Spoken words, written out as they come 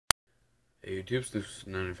Hey YouTube,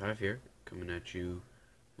 Sleuth95 here, coming at you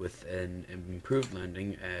with an improved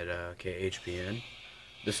landing at KHPN.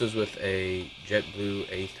 This is with a JetBlue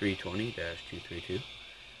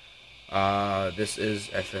A320-232. This is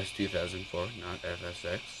FS 2004, not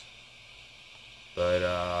FSX.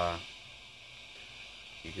 But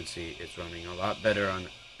you can see it's running a lot better on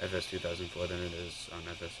FS 2004 than it is on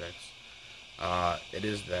FSX. It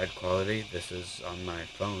is bad quality. This is on my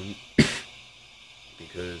phone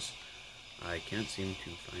because I can't seem to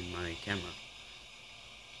find my camera,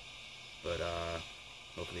 but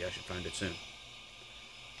hopefully I should find it soon.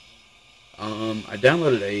 I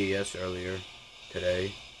downloaded AES earlier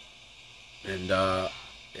today, and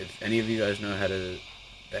if any of you guys know how to,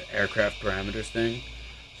 that aircraft parameters thing,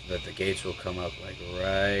 so that the gates will come up like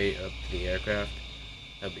right up to the aircraft,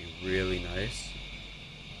 that'd be really nice,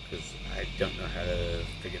 because I don't know how to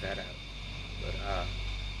figure that out. But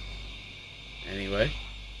anyway,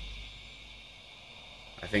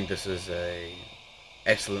 I think this is a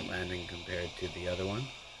excellent landing compared to the other one.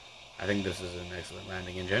 I think this is an excellent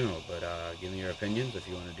landing in general, but give me your opinions. If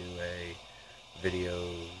you want to do a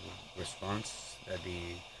video response, that'd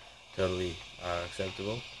be totally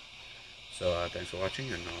acceptable. So thanks for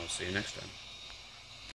watching, and I'll see you next time.